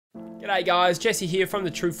G'day guys, Jesse here from the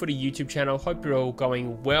True Footy YouTube channel. Hope you're all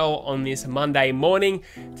going well on this Monday morning.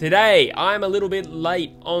 Today, I'm a little bit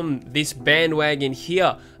late on this bandwagon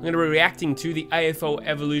here. I'm going to be reacting to the AFL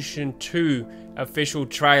Evolution 2 official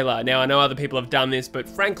trailer. Now, I know other people have done this, but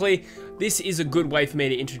frankly, this is a good way for me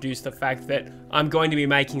to introduce the fact that I'm going to be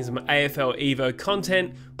making some AFL Evo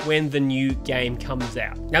content when the new game comes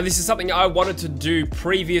out. Now, this is something I wanted to do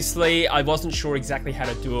previously. I wasn't sure exactly how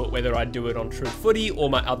to do it, whether I'd do it on True Footy or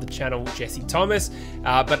my other channel, Jesse Thomas.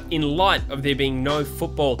 But in light of there being no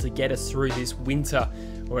football to get us through this winter,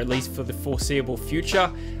 or at least for the foreseeable future,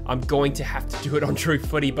 I'm going to have to do it on True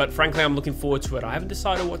Footy, but frankly, I'm looking forward to it. I haven't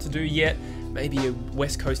decided what to do yet. Maybe a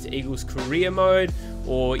West Coast Eagles career mode,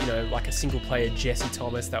 or, you know, like a single player Jesse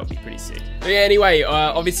Thomas. That would be pretty sick. But yeah, anyway,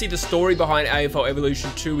 obviously the story behind AFL Evolution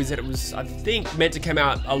 2 is that it was, I think, meant to come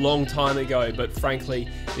out a long time ago, but frankly,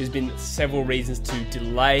 there's been several reasons to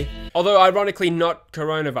delay. Although, ironically, not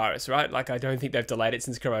coronavirus, right? Like, I don't think they've delayed it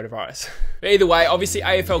since coronavirus. But either way, obviously,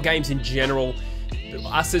 AFL games in general,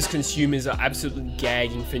 us as consumers are absolutely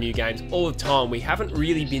gagging for new games all the time. We haven't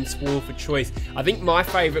really been spoiled for choice. I think my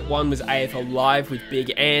favourite one was AFL Live with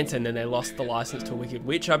Big Ant, and then they lost the license to Wicked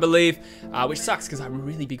Witch, I believe, which sucks because I'm a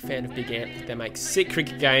really big fan of Big Ant. They make sick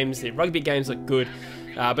cricket games, their rugby games look good.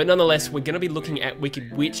 But nonetheless, we're going to be looking at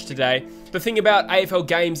Wicked Witch today. The thing about AFL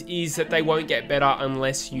games is that they won't get better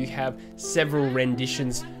unless you have several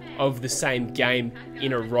renditions of the same game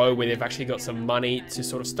in a row where they've actually got some money to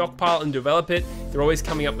sort of stockpile and develop it. They're always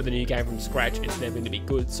coming up with a new game from scratch. It's never going to be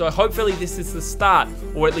good. So hopefully this is the start,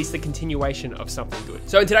 or at least the continuation of something good.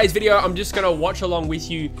 So in today's video, I'm just going to watch along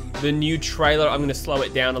with you the new trailer. I'm going to slow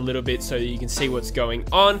it down a little bit so that you can see what's going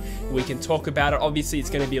on. We can talk about it. Obviously,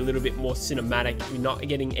 it's going to be a little bit more cinematic. We're not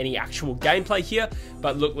getting any actual gameplay here,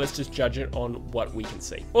 but look, let's just judge it on what we can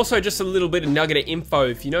see. Also, just a little bit of nugget of info.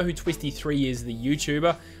 If you know who Twisty3 is, the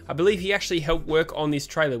YouTuber, I believe he actually helped work on this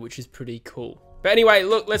trailer, which is pretty cool. But anyway,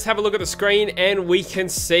 look, let's have a look at the screen and we can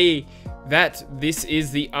see that this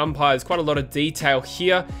is the umpires. Quite a lot of detail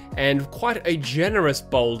here and quite a generous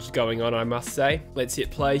bulge going on, I must say. Let's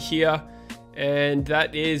hit play here. And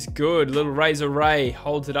that is good. Little Razor Ray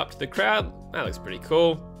holds it up to the crowd. That looks pretty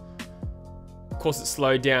cool. Of course, it's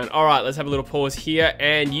slowed down. All right, let's have a little pause here.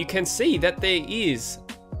 And you can see that there is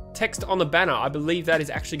text on the banner. I believe that is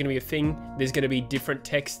actually going to be a thing. There's going to be different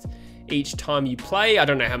text each time you play. I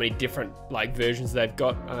don't know how many different versions they've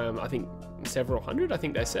got. I think several hundred, I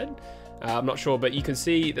think they said. I'm not sure, but you can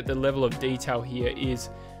see that the level of detail here is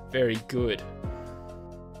very good.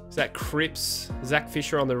 Is that Cripps? Zach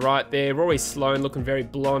Fisher on the right there. Rory Sloan looking very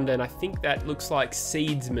blonde, and I think that looks like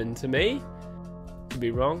Seedsman to me. Could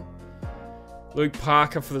be wrong. Luke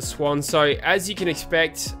Parker for the Swans. So as you can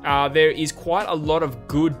expect, there is quite a lot of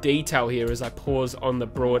good detail here as I pause on the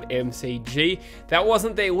broad MCG. That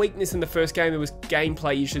wasn't their weakness in the first game. There was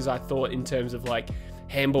gameplay issues, I thought, in terms of like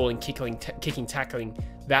handball and kicking, tackling.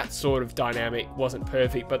 That sort of dynamic wasn't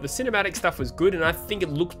perfect, but the cinematic stuff was good, and I think it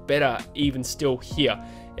looked better even still here.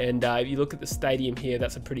 And if you look at the stadium here,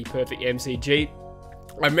 that's a pretty perfect MCG.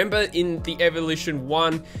 I remember in the Evolution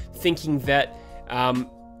 1 thinking that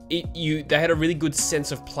they had a really good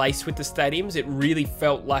sense of place with the stadiums. It really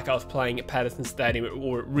felt like I was playing at Patterson Stadium,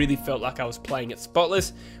 or it really felt like I was playing at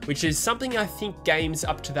Spotless, which is something I think games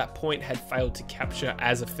up to that point had failed to capture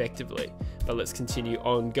as effectively. But let's continue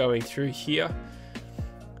on going through here.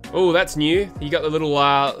 Oh, that's new. You got the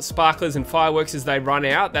little sparklers and fireworks as they run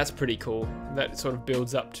out. That's pretty cool. That sort of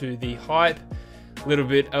builds up to the hype. A little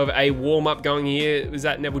bit of a warm-up going here. Was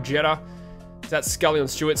that Neville Jetta? That's Scully on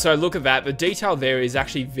Stewart. So look at that. The detail there is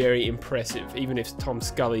actually very impressive, even if Tom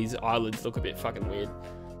Scully's eyelids look a bit fucking weird.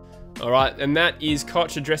 All right, and that is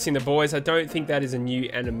Koch addressing the boys. I don't think that is a new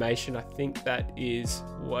animation. I think that is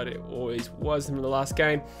what it always was from the last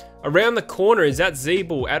game. Around the corner, is that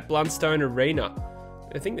Zeeble at Blundstone Arena?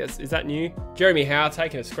 I think is that new? Jeremy Howe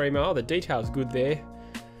taking a screamer. Oh, the detail is good there.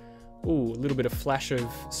 Ooh, a little bit of flash of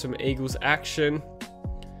some Eagles action.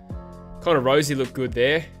 Connor Rosie looked good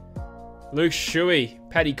there. Luke Shuey,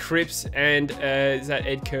 Paddy Cripps, and is that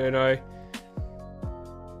Ed Kerno?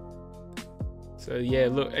 So yeah,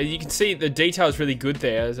 look, you can see the detail is really good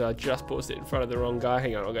there as I just paused it in front of the wrong guy.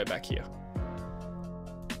 Hang on, I'll go back here.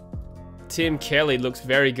 Tim Kelly looks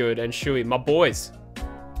very good, and Shuey, my boys.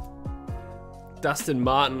 Dustin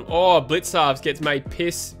Martin, oh, Blitzarves gets made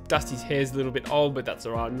piss. Dusty's hair's a little bit old, but that's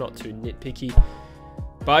all right, not too nitpicky.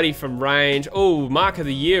 Buddy from range. Oh, Mark of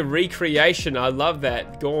the Year, recreation. I love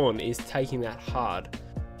that. Gorn is taking that hard.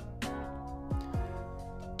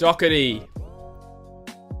 Doherty.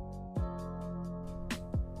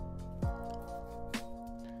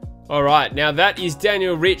 All right, now that is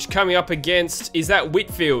Daniel Rich coming up against, is that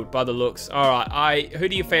Whitfield by the looks? All right, who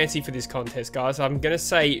do you fancy for this contest, guys? I'm going to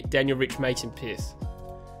say Daniel Rich makes him piss.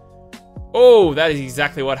 Oh, that is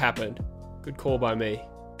exactly what happened. Good call by me.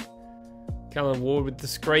 Callum Ward with the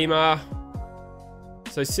screamer.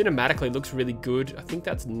 So cinematically looks really good. I think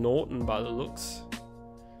that's Norton by the looks.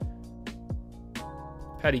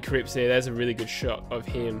 Paddy Cripps there, there's a really good shot of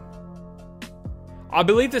him. I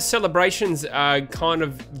believe the celebrations are kind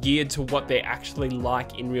of geared to what they're actually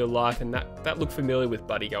like in real life, and that looked familiar with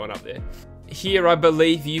Buddy going up there. Here, I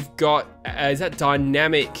believe you've got, is that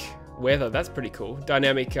dynamic weather? That's pretty cool.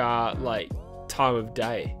 Dynamic, like, time of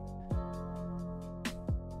day.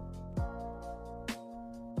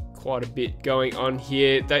 Quite a bit going on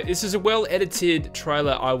here. This is a well-edited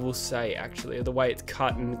trailer, I will say, actually. The way it's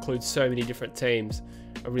cut and includes so many different teams.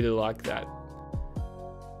 I really like that.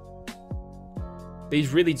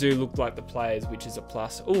 These really do look like the players, which is a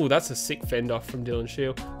plus. Oh, that's a sick fend off from Dylan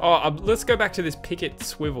Shield. Oh, let's go back to this Pickett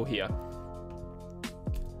swivel here.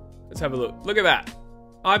 Let's have a look. Look at that.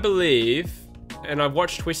 I believe, and I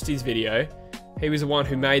watched Twisty's video, he was the one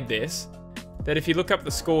who made this, that if you look up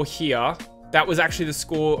the score here, that was actually the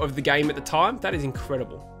score of the game at the time. That is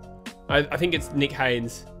incredible. I think it's Nick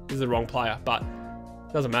Haynes is the wrong player, but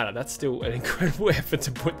it doesn't matter. That's still an incredible effort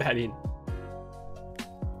to put that in.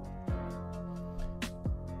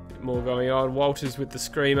 More going on. Walters with the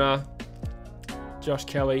screamer. Josh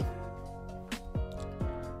Kelly.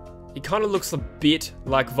 He kind of looks a bit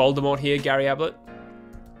like Voldemort here, Gary Ablett.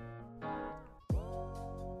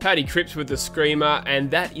 Paddy Cripps with the screamer,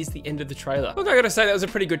 and that is the end of the trailer. Look, I gotta say that was a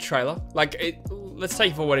pretty good trailer. Like, let's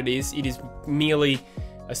take it for what it is. It is merely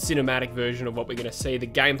a cinematic version of what we're gonna see. The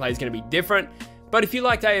gameplay is gonna be different. But if you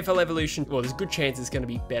liked AFL Evolution, well, there's a good chance it's going to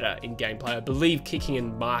be better in gameplay. I believe kicking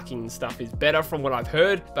and marking and stuff is better from what I've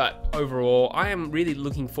heard. But overall, I am really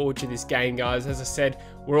looking forward to this game, guys. As I said,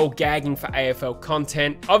 we're all gagging for AFL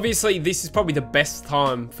content. Obviously, this is probably the best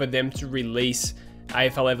time for them to release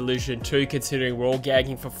AFL Evolution 2, considering we're all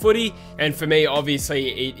gagging for footy. And for me, obviously,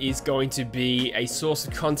 it is going to be a source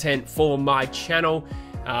of content for my channel.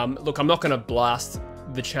 Look, I'm not going to blast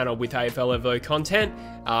the channel with AFL Evo content,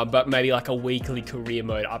 but maybe like a weekly career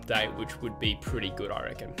mode update, which would be pretty good, I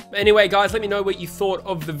reckon. Anyway, guys, let me know what you thought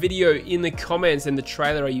of the video in the comments and the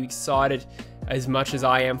trailer. Are you excited as much as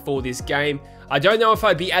I am for this game? I don't know if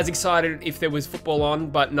I'd be as excited if there was football on,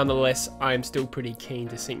 but nonetheless, I am still pretty keen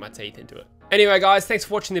to sink my teeth into it. Anyway, guys, thanks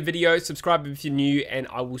for watching the video. Subscribe if you're new, and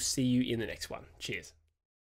I will see you in the next one. Cheers.